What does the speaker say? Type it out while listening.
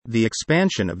The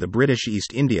expansion of the British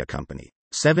East India Company,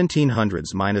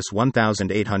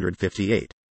 1700s–1858.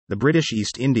 The British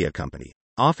East India Company,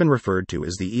 often referred to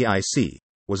as the EIC,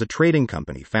 was a trading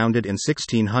company founded in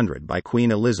 1600 by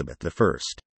Queen Elizabeth I.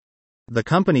 The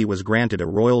company was granted a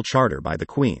royal charter by the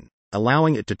Queen,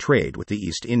 allowing it to trade with the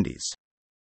East Indies.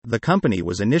 The company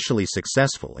was initially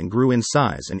successful and grew in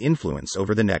size and influence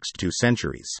over the next 2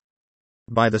 centuries.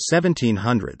 By the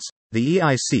 1700s, the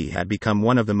EIC had become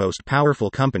one of the most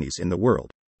powerful companies in the world,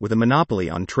 with a monopoly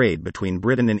on trade between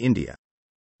Britain and India.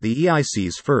 The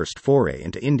EIC's first foray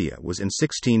into India was in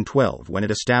 1612 when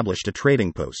it established a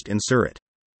trading post in Surat.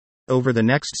 Over the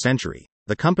next century,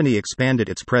 the company expanded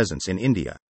its presence in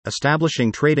India,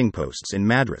 establishing trading posts in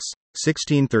Madras,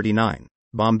 1639,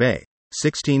 Bombay,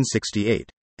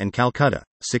 1668, and Calcutta,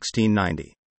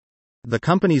 1690. The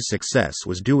company's success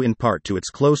was due in part to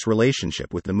its close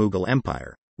relationship with the Mughal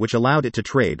Empire, which allowed it to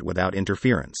trade without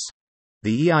interference.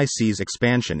 The EIC's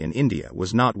expansion in India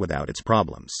was not without its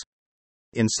problems.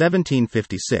 In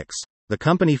 1756, the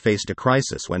company faced a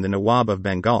crisis when the Nawab of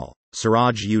Bengal,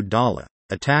 Siraj-ud-Daulah,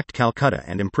 attacked Calcutta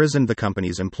and imprisoned the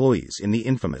company's employees in the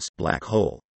infamous Black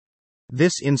Hole.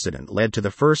 This incident led to the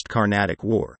First Carnatic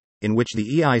War, in which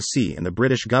the EIC and the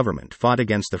British government fought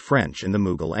against the French and the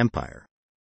Mughal Empire.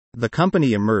 The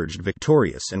company emerged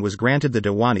victorious and was granted the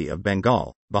Diwani of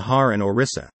Bengal, Bihar and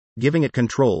Orissa, giving it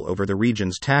control over the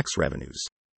region's tax revenues.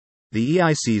 The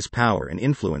EIC's power and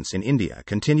influence in India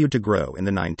continued to grow in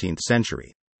the 19th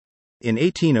century. In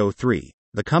 1803,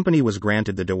 the company was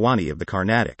granted the Diwani of the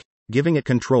Carnatic, giving it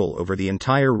control over the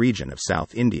entire region of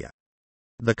South India.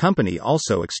 The company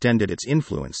also extended its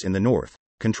influence in the north,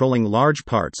 controlling large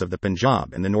parts of the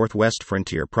Punjab and the northwest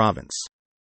frontier province.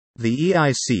 The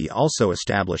EIC also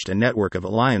established a network of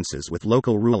alliances with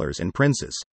local rulers and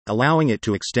princes, allowing it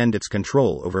to extend its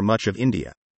control over much of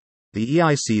India. The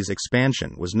EIC's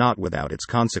expansion was not without its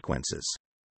consequences.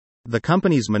 The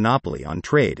company's monopoly on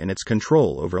trade and its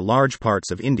control over large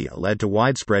parts of India led to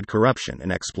widespread corruption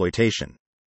and exploitation.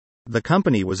 The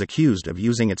company was accused of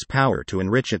using its power to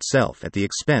enrich itself at the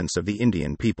expense of the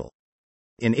Indian people.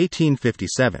 In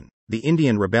 1857, the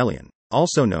Indian Rebellion,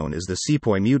 also known as the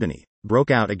Sepoy Mutiny,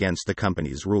 broke out against the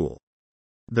company's rule.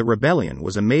 The rebellion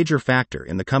was a major factor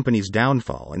in the company's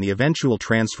downfall and the eventual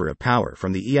transfer of power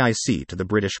from the EIC to the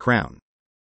British Crown.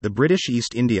 The British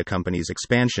East India Company's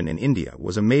expansion in India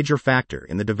was a major factor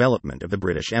in the development of the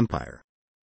British Empire.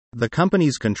 The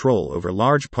company's control over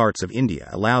large parts of India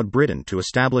allowed Britain to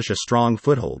establish a strong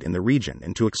foothold in the region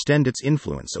and to extend its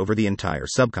influence over the entire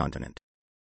subcontinent.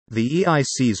 The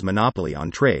EIC's monopoly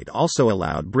on trade also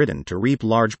allowed Britain to reap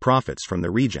large profits from the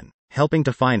region, helping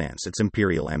to finance its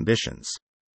imperial ambitions.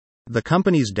 The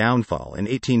company's downfall in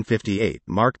 1858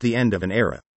 marked the end of an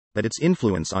era, but its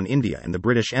influence on India and the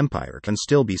British Empire can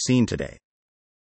still be seen today.